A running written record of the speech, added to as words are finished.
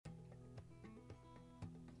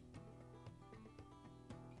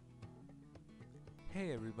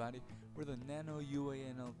Hey everybody, we're the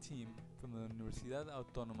NanoUANL team from the Universidad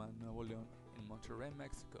Autónoma de Nuevo León in Monterrey,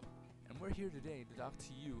 Mexico, and we're here today to talk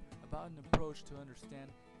to you about an approach to understand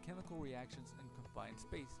chemical reactions in confined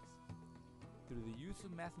spaces. Through the use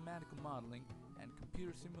of mathematical modeling and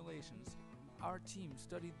computer simulations, our team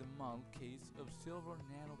studied the model case of silver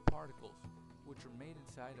nanoparticles, which are made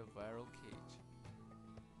inside a viral cage.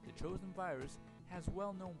 The chosen virus has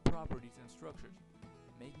well-known properties and structures,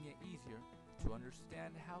 making it easier to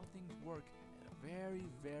understand how things work at a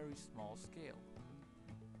very small scale.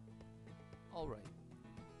 Alright,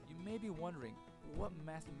 you may be wondering what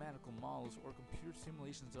mathematical models or computer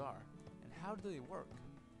simulations are and how do they work.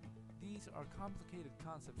 These are complicated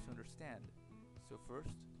concepts to understand, so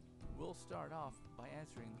first, we'll start off by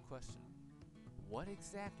answering the question, what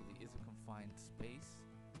exactly is a confined space?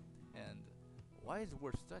 And why is it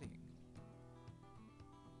worth studying?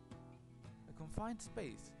 A confined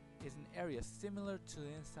space is an area similar to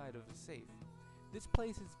the inside of a safe. This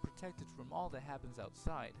place is protected from all that happens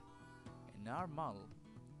outside. In our model,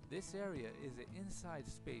 this area is the inside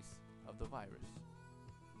space of the virus.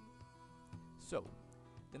 So,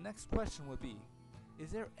 the next question would be,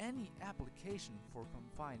 is there any application for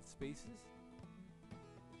confined spaces?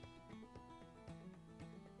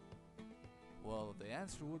 Well, the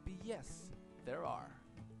answer would be yes, there are.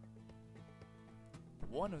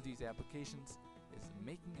 One of these applications is the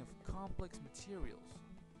making of complex materials.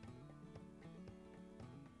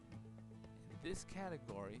 In this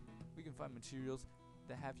category, we can find materials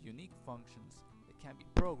that have unique functions that can be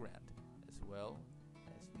programmed, as well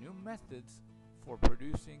as new methods for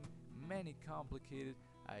producing many complicated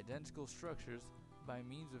identical structures by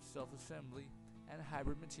means of self-assembly and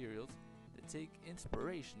hybrid materials that take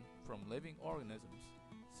inspiration from living organisms,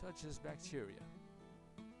 such as bacteria.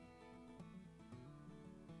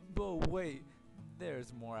 But wait,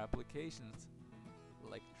 there's more applications,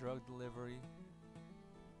 like drug delivery,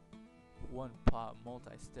 one-pot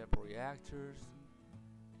multi-step reactors,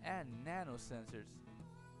 and nanosensors,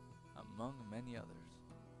 among many others.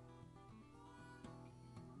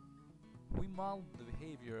 We modeled the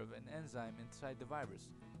behavior of an enzyme inside the virus,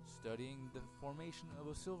 studying the formation of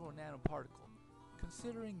a silver nanoparticle,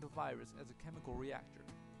 considering the virus as a chemical reactor.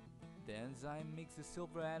 The enzyme makes the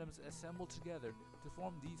silver atoms assemble together to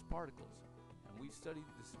form these particles, and we studied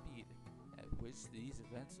the speed at which these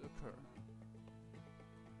events occur.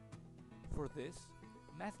 For this,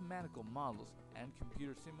 mathematical models and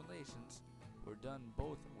computer simulations were done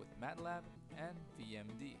both with MATLAB and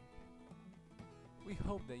VMD. We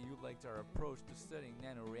hope that you liked our approach to studying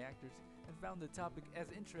nanoreactors and found the topic as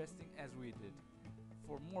interesting as we did.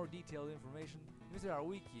 For more detailed information, visit our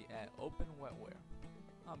wiki at OpenWetWare.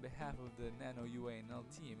 On behalf of the NanoUANL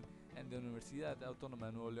team and the Universidad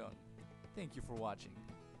Autónoma de Nuevo León, thank you for watching.